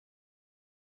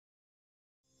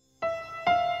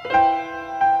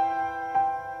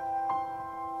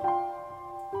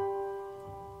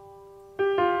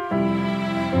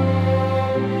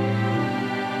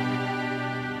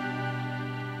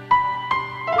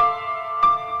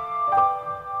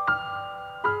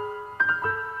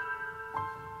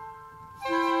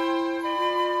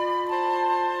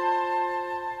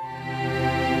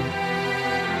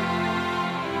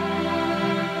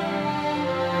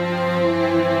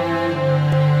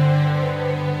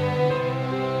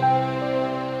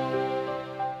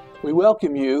We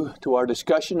welcome you to our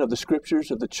discussion of the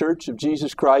Scriptures of the Church of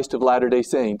Jesus Christ of Latter-day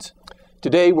Saints.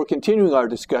 Today we're continuing our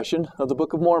discussion of the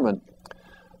Book of Mormon.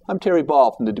 I'm Terry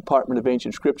Ball from the Department of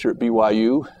Ancient Scripture at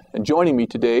BYU, and joining me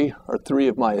today are three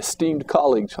of my esteemed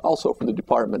colleagues, also from the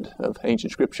Department of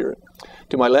Ancient Scripture.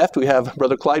 To my left we have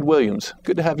Brother Clyde Williams.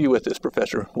 Good to have you with us,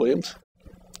 Professor Williams.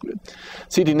 Good.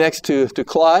 Seated next to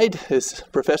Clyde is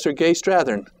Professor Gaye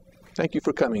Strathearn. Thank you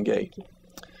for coming, Gaye.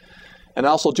 And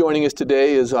also joining us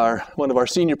today is one of our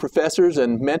senior professors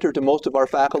and mentor to most of our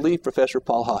faculty, Professor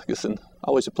Paul Hoskisson.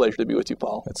 Always a pleasure to be with you,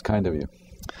 Paul. That's kind of you.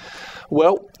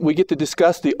 Well, we get to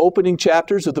discuss the opening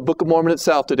chapters of the Book of Mormon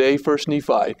itself today, 1st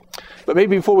Nephi. But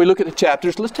maybe before we look at the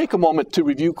chapters, let's take a moment to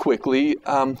review quickly.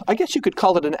 I guess you could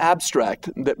call it an abstract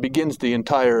that begins the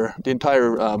entire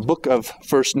book of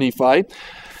 1st Nephi.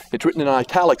 It's written in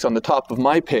italics on the top of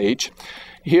my page.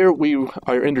 Here we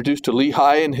are introduced to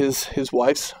Lehi and his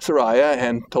wife Sariah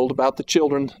and told about the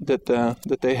children that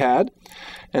they had.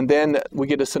 And then we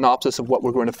get a synopsis of what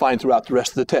we're going to find throughout the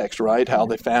rest of the text, right? How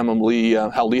the family,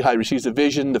 how Lehi receives a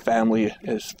vision, the family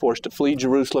is forced to flee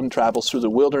Jerusalem, travels through the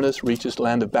wilderness, reaches the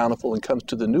land of Bountiful, and comes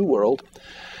to the New World.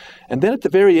 And then at the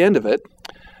very end of it,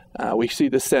 we see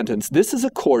this sentence, "This is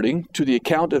according to the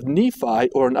account of Nephi,"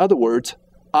 or in other words,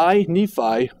 I,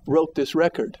 Nephi, wrote this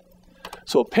record.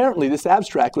 So apparently this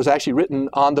abstract was actually written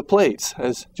on the plates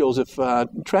as Joseph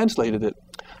translated it.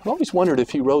 I've always wondered if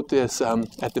he wrote this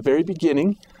at the very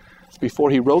beginning, before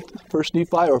he wrote 1st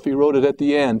Nephi, or if he wrote it at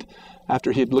the end,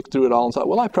 after he had looked through it all and thought,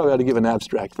 well, I probably ought to give an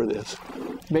abstract for this.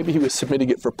 Maybe he was submitting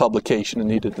it for publication and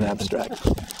needed an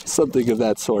abstract, something of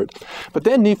that sort. But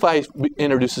then Nephi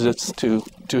introduces us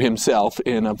to himself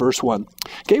in verse 1.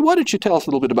 Gaye, why don't you tell us a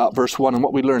little bit about verse 1 and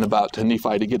what we learn about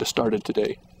Nephi to get us started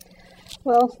today?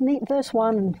 Well, verse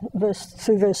 1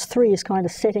 through verse 3 is kind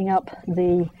of setting up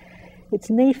it's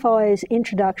Nephi's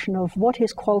introduction of what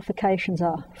his qualifications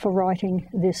are for writing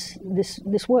this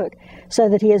work. So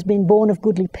that he has been born of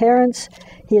goodly parents,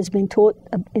 he has been taught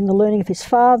in the learning of his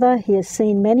father, he has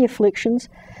seen many afflictions,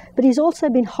 but he's also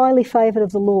been highly favored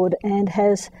of the Lord and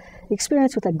has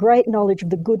experienced with a great knowledge of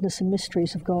the goodness and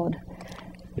mysteries of God.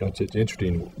 You know, it's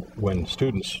interesting, when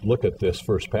students look at this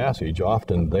first passage,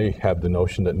 often they have the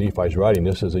notion that Nephi's writing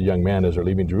this as a young man as they're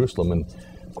leaving Jerusalem. And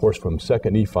of course, from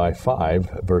 2nd Nephi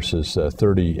 5, verses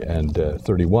 30 and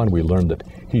 31, we learn that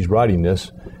he's writing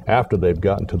this after they've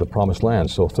gotten to the Promised Land,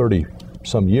 so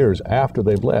 30-some years after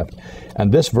they've left.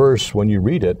 And this verse, when you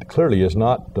read it, clearly is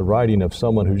not the writing of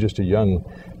someone who's just a young,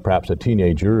 perhaps a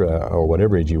teenager or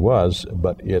whatever age he was,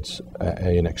 but it's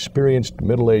an experienced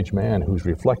middle-aged man who's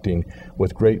reflecting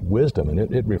with great wisdom. And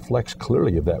it reflects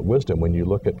clearly of that wisdom when you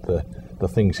look at the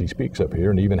things he speaks of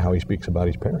here and even how he speaks about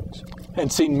his parents.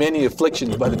 And seen many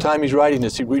afflictions. By the time he's writing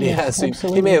this, he really has seen.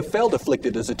 Absolutely. He may have felt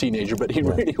afflicted as a teenager, but he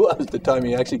really was the time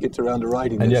he actually gets around to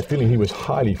writing this. And yet feeling he was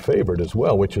highly favored as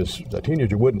well, which is, a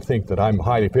teenager wouldn't think that I'm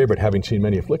highly favored having seen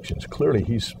many afflictions. Clearly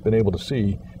he's been able to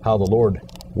see how the Lord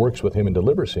works with him and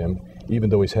delivers him, even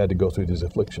though he's had to go through these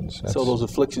afflictions. So those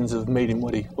afflictions have made him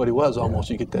what he was almost.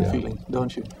 You get that feeling,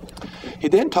 don't you? He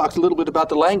then talks a little bit about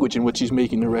the language in which he's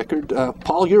making the record.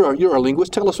 Paul, you're our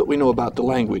linguist. Tell us what we know about the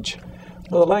language.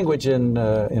 Well, the language in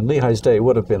Lehi's day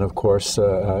would have been, of course,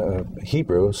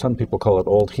 Hebrew. Some people call it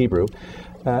Old Hebrew.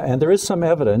 And there is some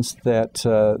evidence that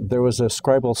there was a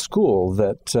scribal school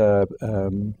that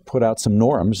put out some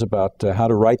norms about how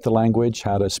to write the language,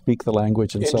 how to speak the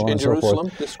language, and so on and so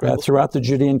forth. Throughout the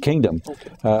Judean kingdom,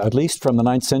 at least from the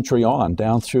 9th century on,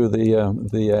 down through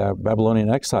the Babylonian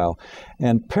exile.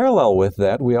 And parallel with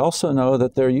that, we also know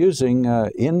that they're using,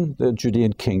 in the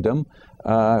Judean kingdom,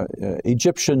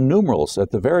 Egyptian numerals at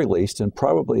the very least, and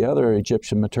probably other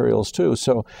Egyptian materials too.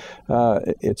 So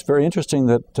it's very interesting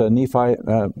that Nephi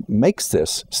makes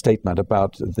this statement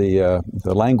about the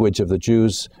language of the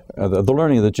Jews, the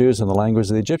learning of the Jews and the language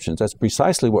of the Egyptians. That's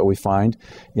precisely what we find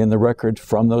in the record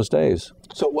from those days.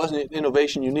 So it wasn't an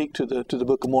innovation unique to the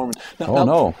Book of Mormon.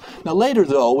 No. Now later,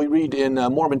 though, we read in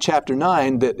Mormon chapter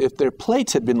 9 that if their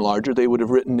plates had been larger, they would have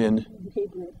written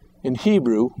in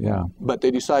Hebrew, but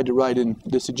they decided to write in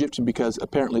this Egyptian because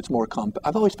apparently it's more compact.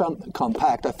 I've always found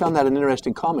compact. I found that an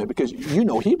interesting comment because,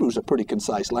 Hebrew's a pretty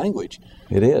concise language.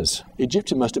 It is.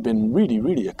 Egyptian must have been really,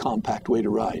 really a compact way to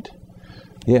write.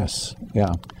 Yes,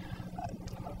 yeah.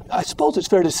 I suppose it's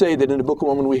fair to say that in the Book of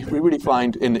Mormon, we really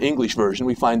find, in the English version,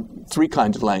 we find three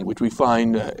kinds of language. We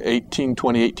find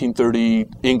 1820, 1830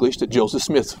 English that Joseph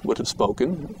Smith would have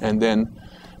spoken, and then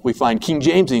we find King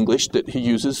James English that he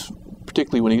uses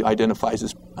particularly when he identifies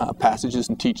his passages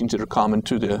and teachings that are common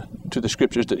to the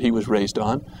scriptures that he was raised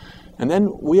on. And then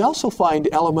we also find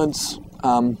elements,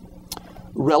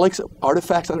 relics,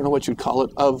 artifacts, I don't know what you'd call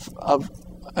it, of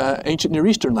ancient Near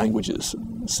Eastern languages,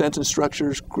 sentence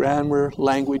structures, grammar,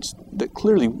 language that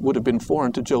clearly would have been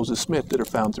foreign to Joseph Smith that are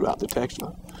found throughout the text.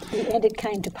 And it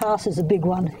came to pass is a big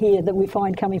one here that we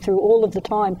find coming through all of the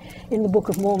time in the Book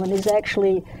of Mormon is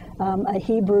actually a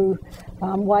Hebrew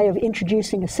way of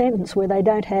introducing a sentence where they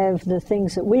don't have the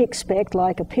things that we expect,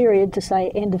 like a period to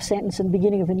say end of sentence and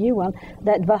beginning of a new one.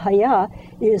 That vahaya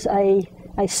is a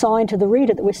sign to the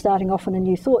reader that we're starting off on a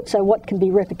new thought. So what can be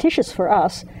repetitious for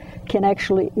us can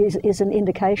actually is an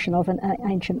indication of an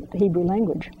ancient Hebrew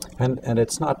language. And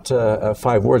it's not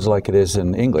 5 words like it is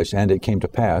in English, and it came to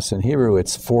pass. In Hebrew,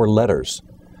 it's 4 letters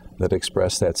that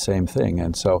express that same thing.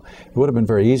 And so it would have been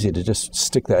very easy to just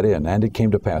stick that in, and it came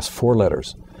to pass, 4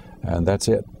 letters, and that's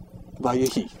it.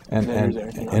 And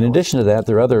in addition to that,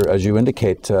 there are other, as you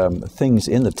indicate, things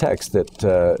in the text that,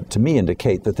 to me,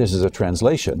 indicate that this is a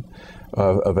translation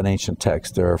of an ancient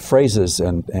text. There are phrases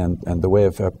and the way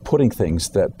of putting things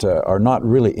that are not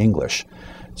really English.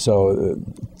 So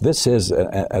this is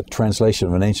a translation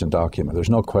of an ancient document. There's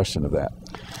no question of that.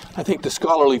 I think the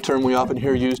scholarly term we often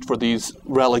hear used for these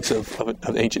relics of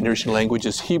ancient Near Eastern language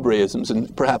is Hebraisms.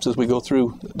 And perhaps as we go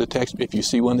through the text, if you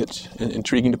see one that's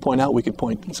intriguing to point out, we could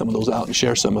point some of those out and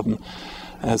share some of them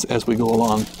as we go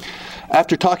along.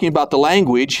 After talking about the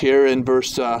language here in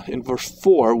verse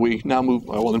 4, we now move.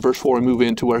 Well, in verse 4, we move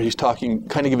into where he's talking,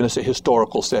 kind of giving us a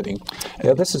historical setting.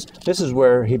 Yeah, this is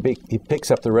where he picks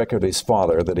up the record of his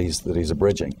father that he's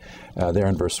abridging there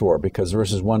in verse 4, because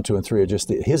verses 1, 2, and 3 are just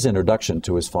his introduction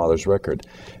to his father's record,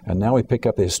 and now we pick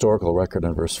up the historical record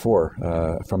in verse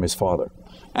 4 from his father.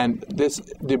 And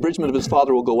the abridgment of his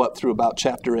father will go up through about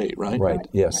chapter 8, right? Right.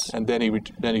 Yes. And then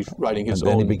he's writing his own.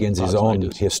 And then he begins his own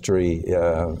history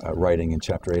writing in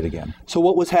chapter 8 again. So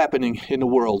what was happening in the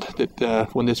world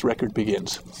when this record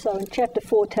begins? So in chapter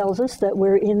 4 tells us that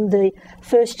we're in the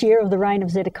first year of the reign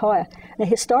of Zedekiah. Now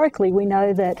historically we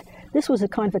know that this was a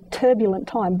kind of a turbulent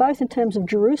time, both in terms of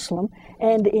Jerusalem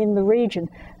and in the region.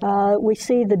 We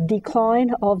see the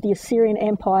decline of the Assyrian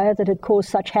Empire that had caused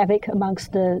such havoc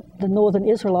amongst the northern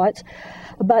Israelites.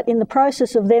 But in the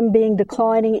process of them being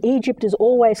declining, Egypt is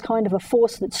always kind of a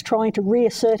force that's trying to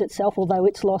reassert itself, although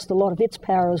it's lost a lot of its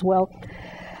power as well.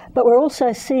 But we're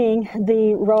also seeing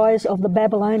the rise of the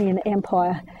Babylonian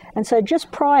Empire. And so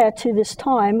just prior to this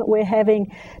time, we're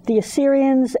having the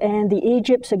Assyrians and the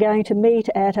Egypts are going to meet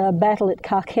at a battle at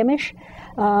Carchemish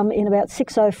in about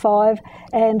 605.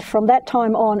 And from that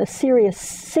time on, Assyria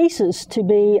ceases to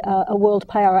be a world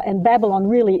power, and Babylon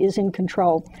really is in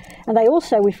control. And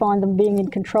we find them being in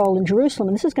control in Jerusalem,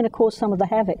 and this is going to cause some of the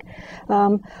havoc.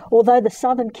 Although the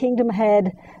southern kingdom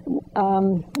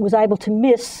was able to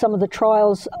miss some of the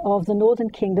trials of the northern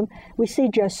kingdom, we see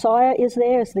Josiah is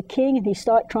there as the king, and he's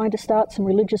trying to start some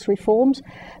religious reforms,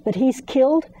 but he's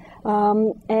killed.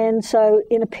 And so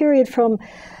in a period from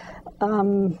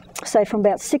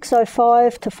about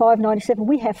 605 to 597,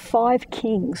 we have 5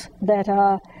 kings that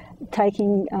are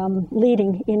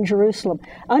leading in Jerusalem.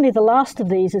 Only the last of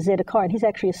these is Zedekiah, and he's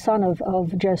actually a son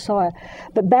of Josiah.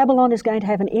 But Babylon is going to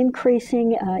have an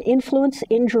increasing influence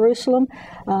in Jerusalem.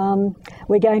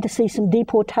 We're going to see some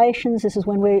deportations. This is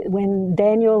when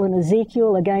Daniel and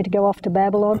Ezekiel are going to go off to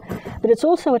Babylon. But it's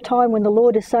also a time when the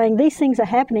Lord is saying, these things are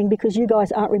happening because you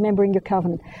guys aren't remembering your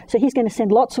covenant. So he's going to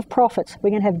send lots of prophets.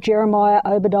 We're going to have Jeremiah,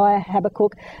 Obadiah,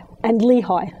 Habakkuk, and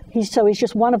Lehi. He's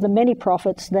just one of the many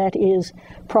prophets that is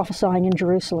prophesying in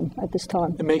Jerusalem at this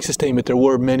time. It makes a statement there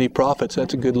were many prophets.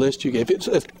 That's a good list you gave. It's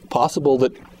possible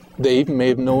that they even may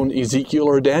have known Ezekiel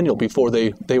or Daniel before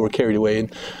they were carried away.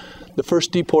 And the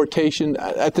first deportation,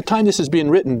 at the time this is being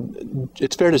written,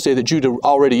 it's fair to say that Judah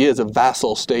already is a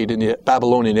vassal state in the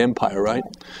Babylonian Empire, right?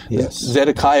 Yes.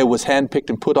 Zedekiah was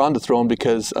handpicked and put on the throne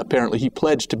because apparently he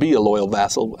pledged to be a loyal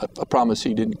vassal, a promise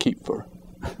he didn't keep for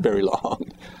very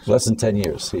long. Less than 10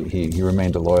 years. He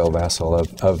remained a loyal vassal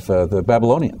of the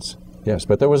Babylonians. Yes,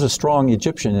 but there was a strong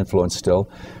Egyptian influence still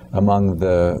among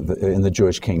in the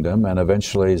Jewish kingdom, and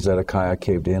eventually Zedekiah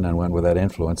caved in and went with that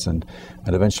influence and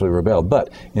eventually rebelled. But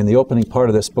in the opening part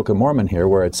of this Book of Mormon here,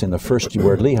 where it's in the first,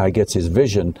 where Lehi gets his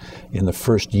vision in the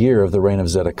first year of the reign of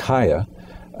Zedekiah,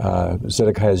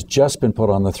 Zedekiah has just been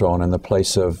put on the throne in the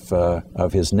place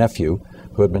of his nephew,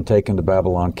 who had been taken to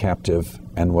Babylon captive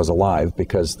and was alive,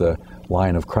 because the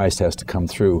line of Christ has to come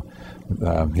through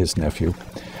his nephew.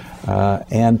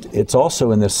 And it's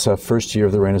also in this first year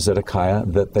of the reign of Zedekiah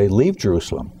that they leave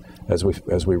Jerusalem, as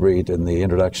we read in the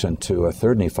introduction to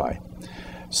 3rd Nephi.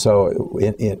 So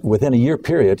within a year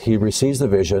period, he receives the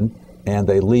vision, and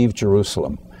they leave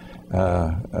Jerusalem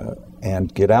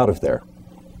and get out of there.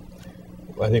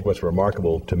 I think what's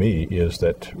remarkable to me is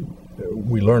that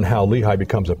we learn how Lehi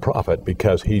becomes a prophet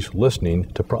because he's listening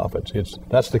to prophets.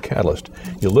 That's the catalyst.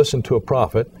 You listen to a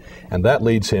prophet, and that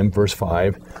leads him, verse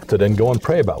 5, to then go and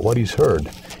pray about what he's heard.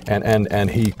 And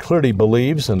he clearly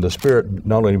believes, and the Spirit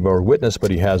not only bore witness,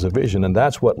 but he has a vision, and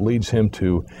that's what leads him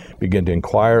to begin to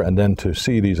inquire and then to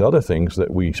see these other things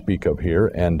that we speak of here.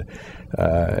 And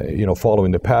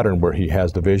following the pattern where he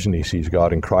has the vision, he sees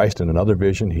God in Christ. In another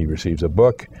vision, he receives a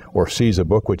book or sees a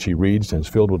book which he reads and is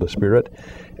filled with the Spirit,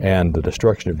 and the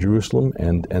destruction of Jerusalem.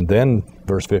 And then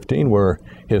verse 15, where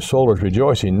his soul is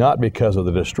rejoicing, not because of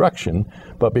the destruction,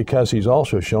 but because he's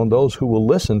also shown those who will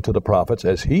listen to the prophets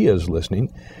as he is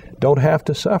listening don't have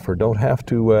to suffer, don't have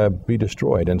to be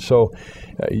destroyed. And so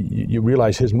you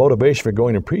realize his motivation for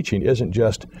going and preaching isn't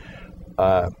just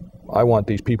I want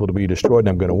these people to be destroyed and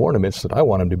I'm going to warn them. It's that I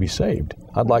want them to be saved.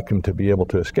 I'd like them to be able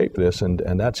to escape this, and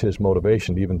that's his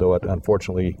motivation, even though it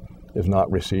unfortunately is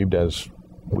not received as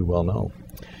we well know.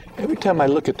 Every time I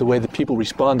look at the way the people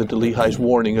responded to Lehi's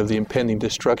warning of the impending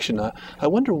destruction, I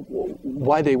wonder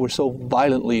why they were so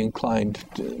violently inclined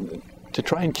to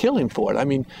try and kill him for it. I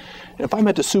mean, if I'm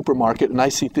at the supermarket and I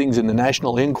see things in the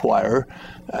National Enquirer,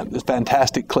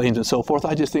 fantastic claims and so forth,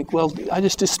 I just think, well, I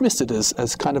just dismiss it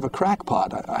as kind of a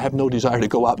crackpot. I have no desire to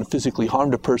go out and physically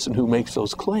harm the person who makes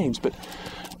those claims, but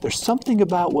there's something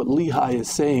about what Lehi is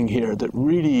saying here that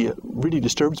really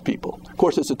disturbs people. Of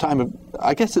course, it's a time of,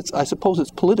 I suppose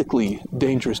it's politically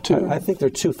dangerous too. I think there are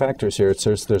two factors here.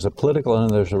 There's a political and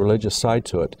there's a religious side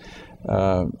to it.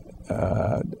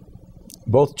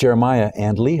 Both Jeremiah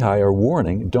and Lehi are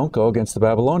warning, don't go against the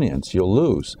Babylonians, you'll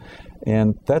lose.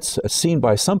 And that's seen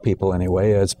by some people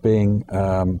anyway as being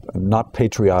not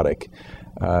patriotic.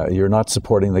 You're not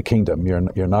supporting the kingdom.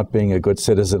 You're not being a good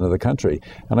citizen of the country.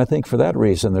 And I think for that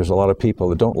reason, there's a lot of people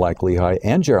that don't like Lehi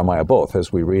and Jeremiah both,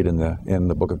 as we read in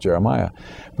the book of Jeremiah.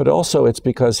 But also it's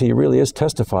because he really is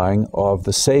testifying of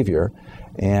the Savior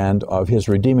and of his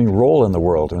redeeming role in the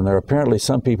world. And there are apparently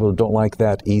some people who don't like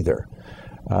that either.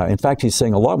 In fact, he's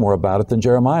saying a lot more about it than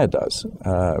Jeremiah does,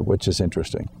 which is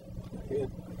interesting.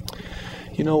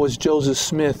 You know, as Joseph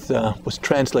Smith was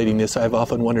translating this, I've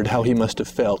often wondered how he must have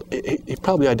felt. He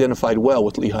probably identified well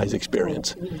with Lehi's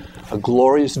experience. A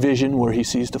glorious vision where he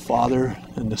sees the Father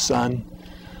and the Son.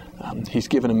 He's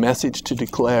given a message to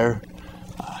declare.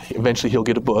 Eventually he'll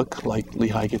get a book, like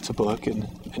Lehi gets a book,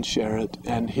 and share it.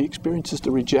 And he experiences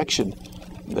the rejection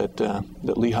that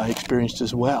Lehi experienced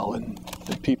as well, and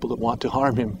people that want to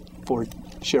harm him for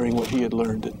sharing what he had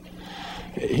learned. And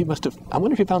he must have, I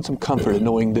wonder if he found some comfort in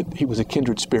knowing that he was a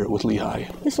kindred spirit with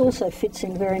Lehi. This also fits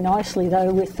in very nicely,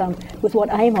 though, with what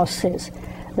Amos says,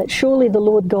 that surely the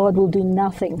Lord God will do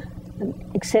nothing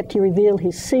except he reveal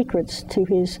his secrets to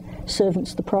his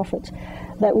servants, the prophets.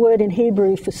 That word in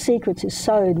Hebrew for secrets is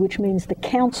sod, which means the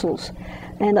counsels.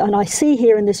 And I see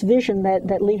here in this vision that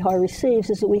Lehi receives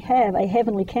is that we have a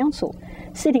heavenly council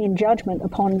sitting in judgment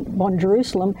upon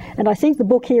Jerusalem. And I think the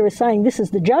book here is saying this is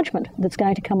the judgment that's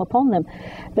going to come upon them.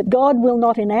 But God will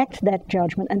not enact that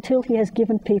judgment until he has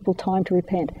given people time to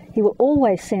repent. He will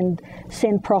always send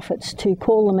prophets to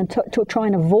call them and to try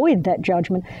and avoid that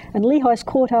judgment. And Lehi's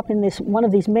caught up in this, one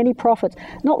of these many prophets,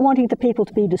 not wanting the people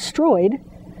to be destroyed,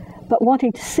 but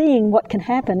wanting to seeing what can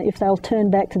happen if they'll turn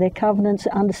back to their covenants,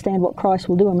 understand what Christ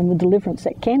will do them, and the deliverance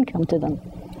that can come to them.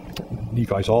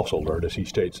 Nephi's also learned, as he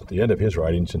states at the end of his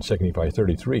writings in 2 Nephi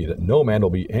 33, that no man will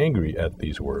be angry at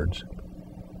these words,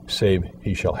 save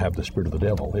he shall have the spirit of the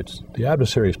devil. It's the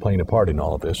adversary is playing a part in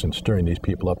all of this and stirring these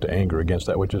people up to anger against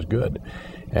that which is good.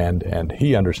 And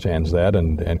he understands that,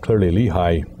 and clearly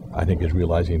Lehi, I think, is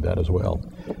realizing that as well.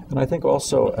 And I think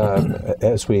also,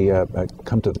 as we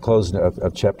come to the close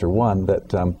of chapter 1,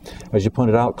 that, as you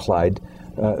pointed out, Clyde,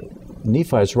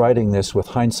 Nephi is writing this with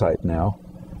hindsight now,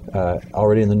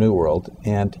 already in the New World,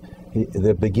 and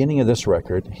the beginning of this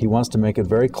record, he wants to make it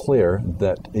very clear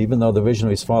that even though the vision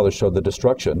of his father showed the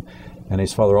destruction, and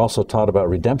his father also taught about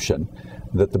redemption,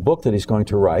 that the book that he's going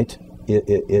to write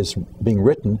is being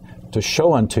written to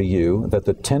show unto you that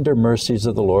the tender mercies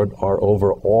of the Lord are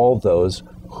over all those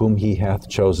whom he hath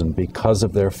chosen because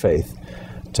of their faith,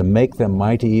 to make them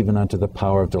mighty even unto the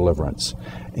power of deliverance.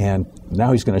 And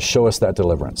now he's going to show us that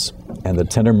deliverance and the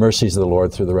tender mercies of the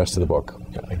Lord through the rest of the book.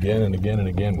 Again and again and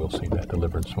again we'll see that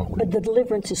deliverance, won't we? But the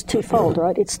deliverance is twofold,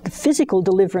 right? It's the physical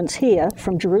deliverance here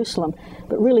from Jerusalem,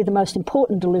 but really the most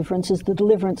important deliverance is the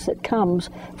deliverance that comes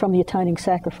from the atoning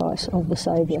sacrifice of the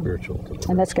Savior. Spiritual deliverance.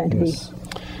 And that's going to be...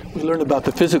 We learn about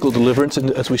the physical deliverance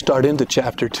as we start into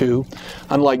chapter 2.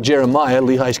 Unlike Jeremiah,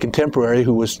 Lehi's contemporary,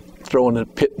 who was thrown in a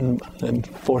pit and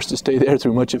forced to stay there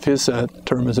through much of his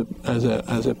term as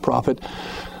a prophet,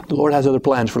 the Lord has other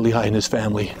plans for Lehi and his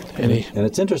family. And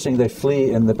it's interesting, they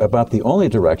flee in about the only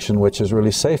direction which is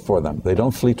really safe for them. They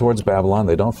don't flee towards Babylon,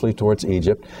 they don't flee towards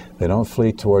Egypt, they don't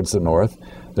flee towards the north.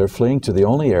 They're fleeing to the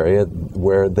only area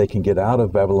where they can get out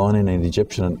of Babylonian and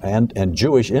Egyptian and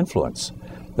Jewish influence.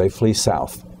 They flee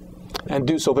south. And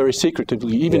do so very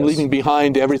secretively, even Yes. leaving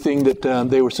behind everything that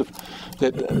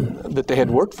that they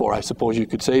had worked for, I suppose you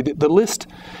could say. The list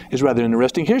is rather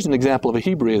interesting. Here's an example of a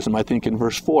Hebraism, I think, in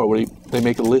verse 4, where they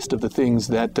make a list of the things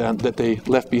that they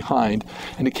left behind.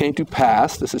 And it came to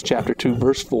pass, this is chapter 2,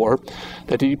 verse 4,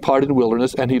 that he departed in the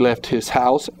wilderness, and he left his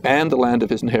house and the land of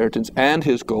his inheritance, and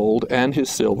his gold, and his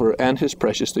silver, and his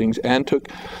precious things, and took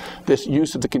this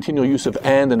use of the continual use of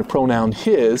and the pronoun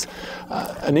his.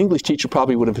 An English teacher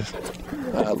probably would have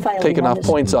taken off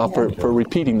points off for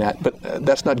repeating that, but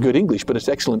that's not good English, but it's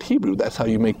excellent Hebrew. That's how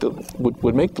you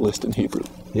would make the list in Hebrew.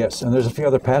 Yes, and there's a few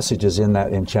other passages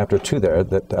in chapter 2 there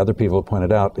that other people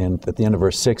pointed out. At the end of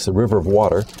verse 6, the river of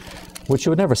water, which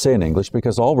you would never say in English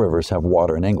because all rivers have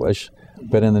water in English,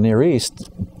 but in the Near East,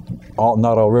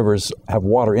 not all rivers have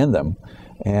water in them.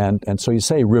 And so you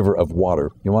say river of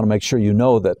water. You want to make sure you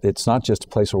know that it's not just a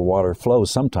place where water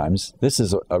flows sometimes. This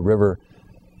is a river,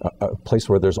 a place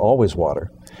where there's always water.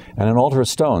 And an altar of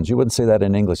stones, you wouldn't say that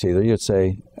in English either. You'd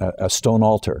say a stone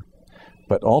altar.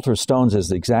 But altar of stones is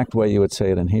the exact way you would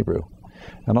say it in Hebrew.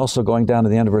 And also going down to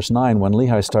the end of verse 9, when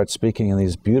Lehi starts speaking in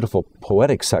these beautiful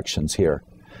poetic sections here,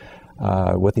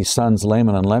 with his sons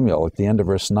Laman and Lemuel, at the end of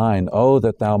verse 9, "Oh,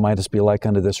 that thou mightest be like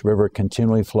unto this river,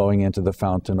 continually flowing into the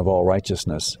fountain of all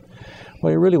righteousness."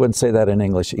 Well, you really wouldn't say that in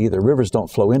English either. Rivers don't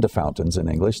flow into fountains in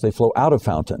English. They flow out of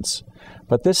fountains.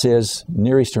 But this is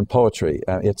Near Eastern poetry.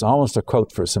 It's almost a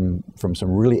quote from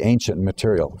some really ancient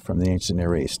material from the ancient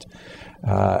Near East.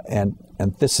 And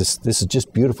this is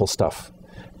just beautiful stuff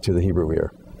to the Hebrew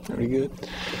ear. Very good.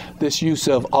 This use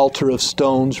of altar of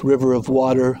stones, river of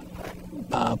water,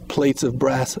 plates of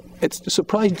brass. It's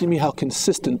surprising to me how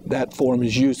consistent that form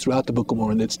is used throughout the Book of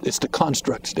Mormon. It's the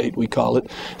construct state, we call it,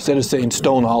 instead of saying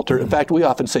stone altar. In fact, we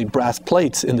often say brass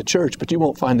plates in the church, but you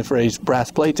won't find the phrase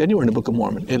brass plates anywhere in the Book of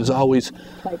Mormon. It is always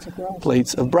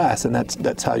plates of brass, and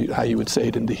that's how you would say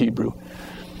it in the Hebrew.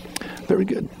 Very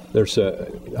good. There's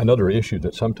another issue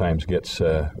that sometimes gets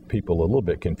people a little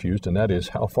bit confused, and that is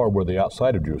how far were they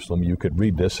outside of Jerusalem? You could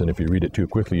read this, and if you read it too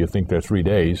quickly, you think they're 3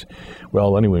 days.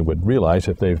 Well, anyone would realize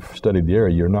if they've studied the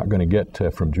area, you're not going to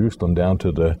get from Jerusalem down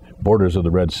to the borders of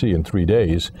the Red Sea in 3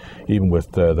 days. Even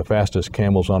with the fastest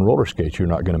camels on roller skates, you're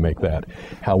not going to make that.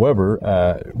 However,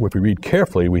 if we read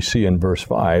carefully, we see in verse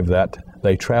 5 that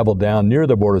they traveled down near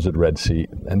the borders of the Red Sea,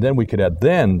 and then we could add,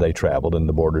 then they traveled in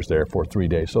the borders there for 3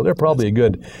 days. So they're probably a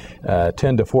good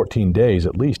 10 to 14 days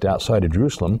at least outside of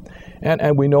Jerusalem.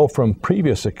 And we know from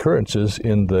previous occurrences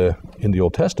in the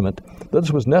Old Testament that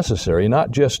this was necessary,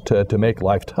 not just to make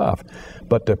life tough,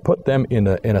 but to put them in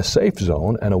a safe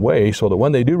zone and away so that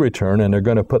when they do return and they're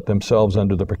going to put themselves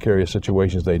under the precarious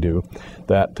situations they do,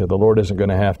 that the Lord isn't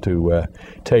going to have to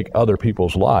take other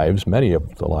people's lives, many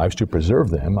of the lives, to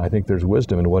preserve them. I think there's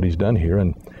wisdom in what he's done here,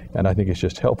 and I think it's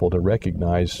just helpful to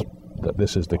recognize that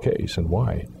this is the case and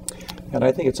why. And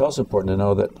I think it's also important to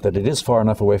know that it is far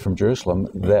enough away from Jerusalem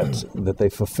that they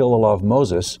fulfill the law of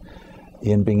Moses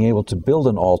in being able to build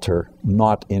an altar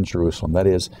not in Jerusalem. That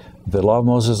is, the law of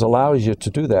Moses allows you to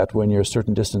do that when you're a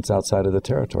certain distance outside of the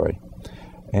territory.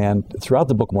 And throughout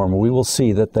the Book of Mormon, we will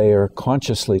see that they are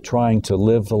consciously trying to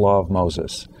live the law of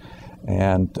Moses.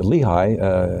 And Lehi,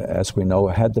 as we know,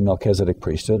 had the Melchizedek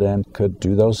priesthood and could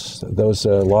do those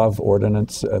law of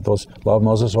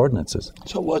Moses ordinances.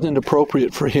 So it wasn't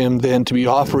appropriate for him then to be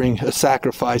offering a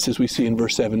sacrifice, as we see in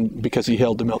verse 7, because he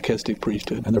held the Melchizedek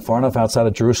priesthood. And they're far enough outside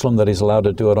of Jerusalem that he's allowed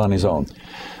to do it on his own.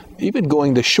 Even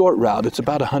going the short route, it's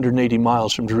about 180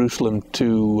 miles from Jerusalem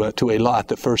to Eilat,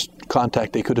 the first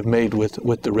contact they could have made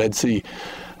with the Red Sea.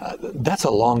 That's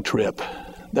a long trip.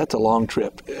 That's a long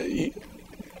trip.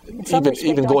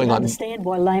 Even going on. I understand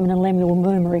why Laman and Lemuel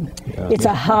were murmuring. Yeah. It's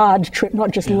a hard trip,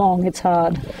 not just long, it's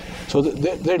hard. So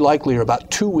they likely are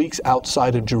about 2 weeks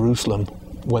outside of Jerusalem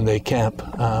when they camp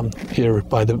here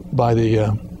by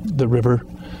the river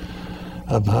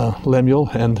of Lemuel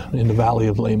and in the valley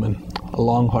of Laman. A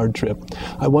long, hard trip.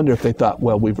 I wonder if they thought,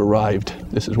 well, we've arrived.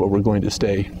 This is where we're going to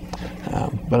stay.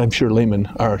 But I'm sure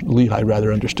Lehi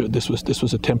rather understood this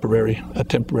was a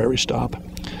temporary stop.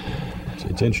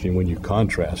 It's interesting when you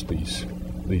contrast these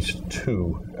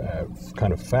two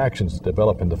kind of factions that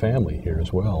develop in the family here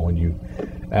as well. When you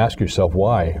ask yourself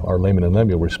why are Laman and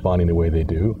Lemuel responding the way they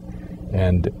do,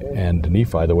 and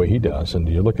Nephi the way he does. And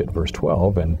you look at verse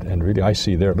 12, and really I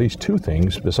see there at least two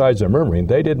things. Besides their murmuring,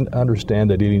 they didn't understand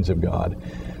the dealings of God.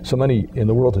 So many in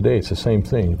the world today, it's the same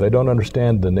thing. They don't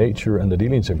understand the nature and the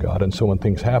dealings of God, and so when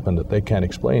things happen that they can't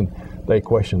explain, they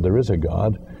question there is a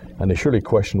God, and they surely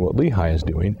question what Lehi is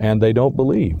doing, and they don't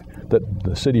believe that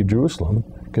the city of Jerusalem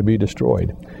could be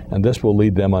destroyed. And this will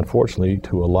lead them, unfortunately,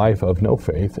 to a life of no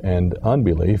faith and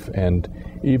unbelief. And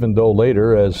even though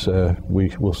later, as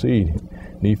we will see,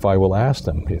 Nephi will ask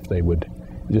them if they would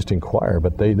just inquire,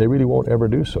 but they really won't ever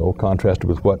do so, contrasted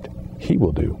with what he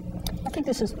will do. I think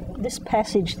this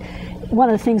passage, one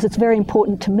of the things that's very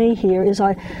important to me here is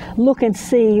I look and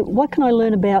see what can I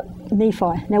learn about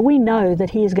Nephi. Now we know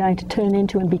that he is going to turn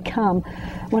into and become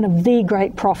one of the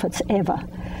great prophets ever.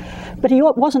 But he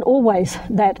wasn't always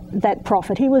that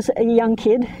prophet. He was a young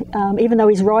kid, even though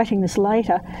he's writing this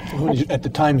later. At the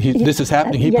time this is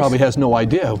happening, he probably has no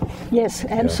idea. Yes,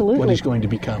 absolutely. What he's going to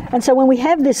become. And so when we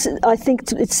have this, I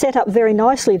think it's set up very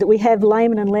nicely that we have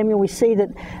Laman and Lemuel. We see that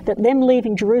them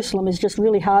leaving Jerusalem is just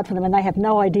really hard for them, and they have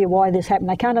no idea why this happened.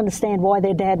 They can't understand why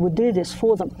their dad would do this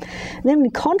for them. And then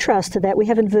in contrast to that, we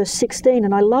have in verse 16,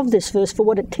 and I love this verse for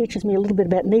what it teaches me a little bit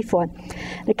about Nephi.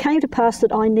 It came to pass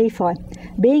that I, Nephi,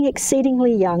 being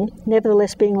exceedingly young,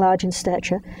 nevertheless being large in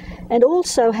stature, and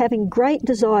also having great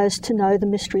desires to know the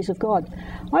mysteries of God.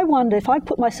 I wonder if I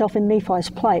put myself in Nephi's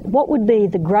plate, what would be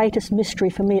the greatest mystery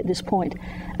for me at this point?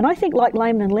 And I think like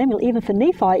Laman and Lemuel, even for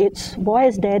Nephi, it's why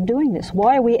is Dad doing this?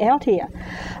 Why are we out here?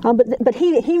 But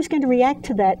he was going to react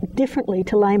to that differently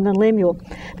to Laman and Lemuel,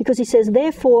 because he says,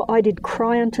 therefore I did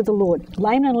cry unto the Lord.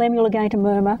 Laman and Lemuel are going to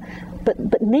murmur,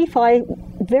 but Nephi,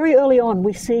 very early on,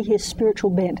 we see his spiritual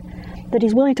bent, that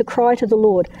he's willing to cry to the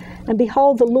Lord. And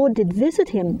behold, the Lord did visit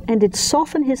him and did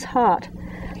soften his heart.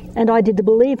 And I did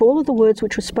believe all of the words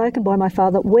which were spoken by my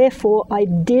father, wherefore I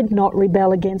did not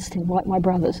rebel against him like my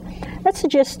brothers. That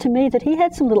suggests to me that he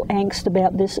had some little angst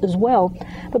about this as well.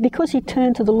 But because he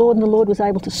turned to the Lord and the Lord was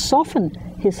able to soften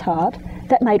his heart,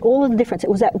 that made all of the difference. It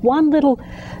was that one little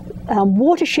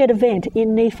watershed event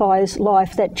in Nephi's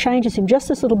life that changes him just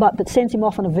this little but sends him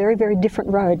off on a very, very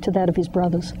different road to that of his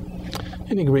brothers.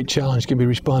 Any great challenge can be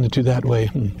responded to that way.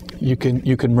 You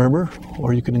can murmur,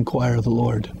 or you can inquire of the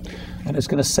Lord. And it's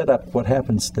going to set up what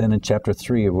happens then in chapter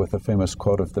 3 with the famous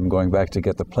quote of them going back to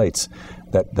get the plates,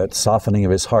 that softening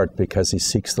of his heart because he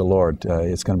seeks the Lord.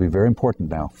 It's going to be very important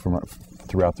now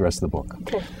throughout the rest of the book.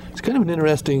 Okay. It's kind of an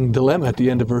interesting dilemma at the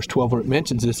end of verse 12 where it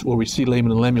mentions this, where we see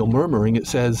Laman and Lemuel murmuring. It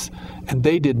says, and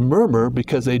they did murmur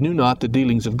because they knew not the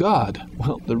dealings of God.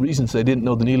 Well, the reasons they didn't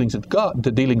know the dealings of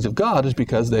God is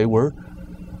because they were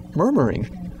murmuring.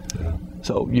 Yeah.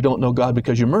 So you don't know God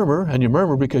because you murmur, and you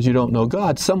murmur because you don't know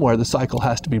God. Somewhere the cycle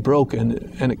has to be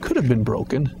broken, and it could have been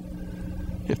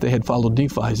broken if they had followed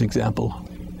Nephi's example.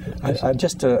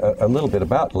 Just a little bit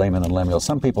about Laman and Lemuel.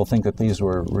 Some people think that these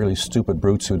were really stupid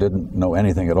brutes who didn't know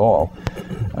anything at all.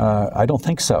 I don't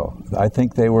think so. I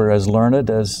think they were as learned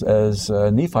as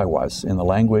Nephi was in the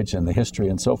language and the history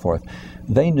and so forth.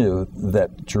 They knew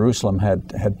that Jerusalem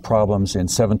had problems in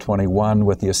 721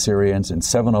 with the Assyrians, in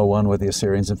 701 with the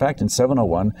Assyrians. In fact, in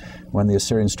 701, when the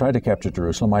Assyrians tried to capture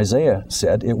Jerusalem, Isaiah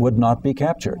said it would not be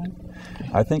captured.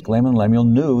 I think Laman and Lemuel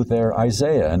knew their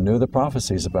Isaiah and knew the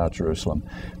prophecies about Jerusalem.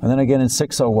 And then again in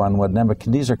 601, when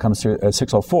Nebuchadnezzar comes through,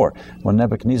 604, when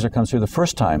Nebuchadnezzar comes through the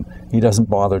first time, he doesn't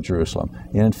bother Jerusalem.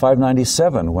 And in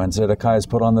 597, when Zedekiah is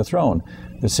put on the throne,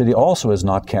 the city also is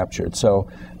not captured. So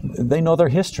they know their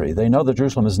history. They know that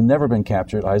Jerusalem has never been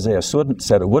captured. Isaiah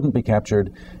said it wouldn't be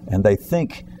captured, and they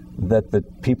think that the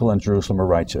people in Jerusalem are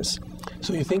righteous.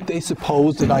 So you think they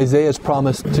supposed that Isaiah's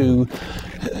promise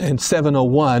in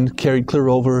 701 carried clear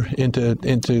over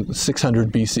into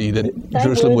 600 BC, that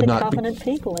Jerusalem would not be... They were the covenant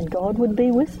people, and God would be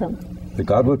with them. That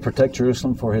God would protect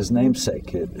Jerusalem for his name's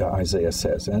sake, Isaiah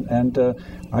says. And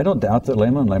I don't doubt that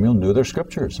Laman and Lemuel knew their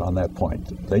scriptures on that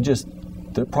point.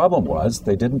 The problem was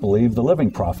they didn't believe the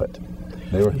living prophet.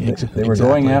 They were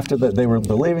going after they were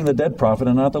believing the dead prophet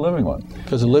and not the living one.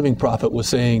 Because the living prophet was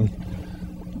saying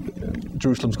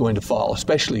Jerusalem's going to fall,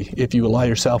 especially if you ally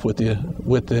yourself with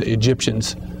the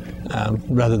Egyptians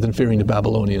rather than fearing the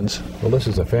Babylonians. Well, this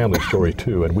is a family story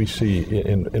too, and we see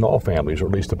in all families, or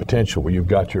at least the potential, where you've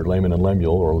got your Laman and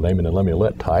Lemuel or Laman and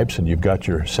Lemuelette types, and you've got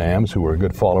your Sams who are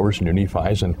good followers and your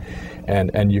Nephis,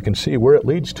 and you can see where it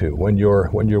leads to. When you're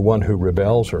one who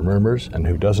rebels or murmurs and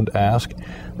who doesn't ask,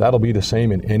 that'll be the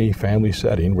same in any family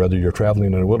setting, whether you're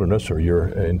traveling in the wilderness or you're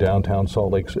in downtown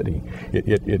Salt Lake City.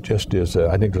 It just is,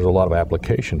 I think there's a lot of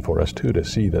application for us too to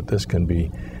see that this can be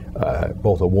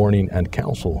both a warning and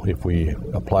counsel if we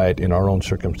apply it in our own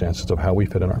circumstances of how we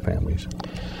fit in our families.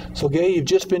 So, Gaye, you've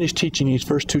just finished teaching these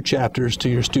first 2 chapters to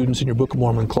your students in your Book of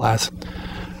Mormon class.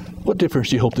 What difference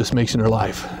do you hope this makes in their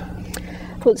life?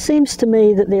 Well, it seems to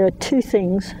me that there are 2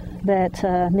 things that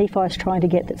Nephi is trying to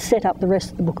get that set up the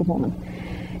rest of the Book of Mormon.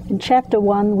 In chapter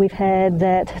 1, we've had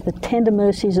that the tender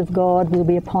mercies of God will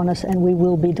be upon us and we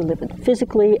will be delivered,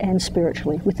 physically and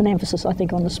spiritually, with an emphasis, I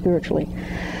think, on the spiritually.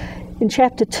 In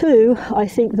chapter 2, I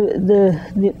think the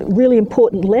really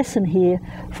important lesson here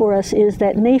for us is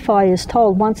that Nephi is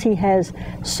told, once he has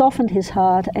softened his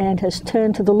heart and has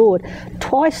turned to the Lord,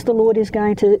 twice the Lord is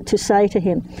going to say to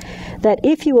him that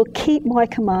if you will keep my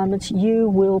commandments, you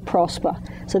will prosper.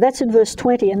 So that's in verse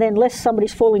 20, and then lest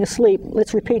somebody's falling asleep,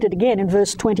 let's repeat it again in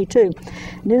verse 22.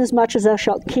 And inasmuch as thou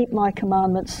shalt keep my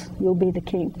commandments, you'll be the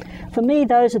king. For me,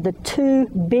 those are the 2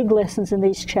 big lessons in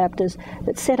these chapters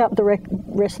that set up the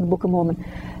rest of the Book of Mormon.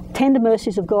 Tender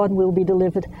mercies of God will be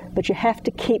delivered, but you have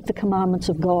to keep the commandments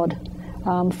of God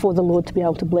for the Lord to be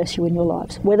able to bless you in your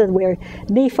lives. Whether we're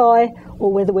Nephi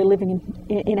or whether we're living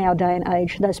in our day and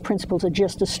age, those principles are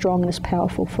just as strong and as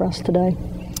powerful for us today.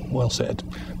 Well said.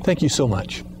 Thank you so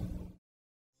much.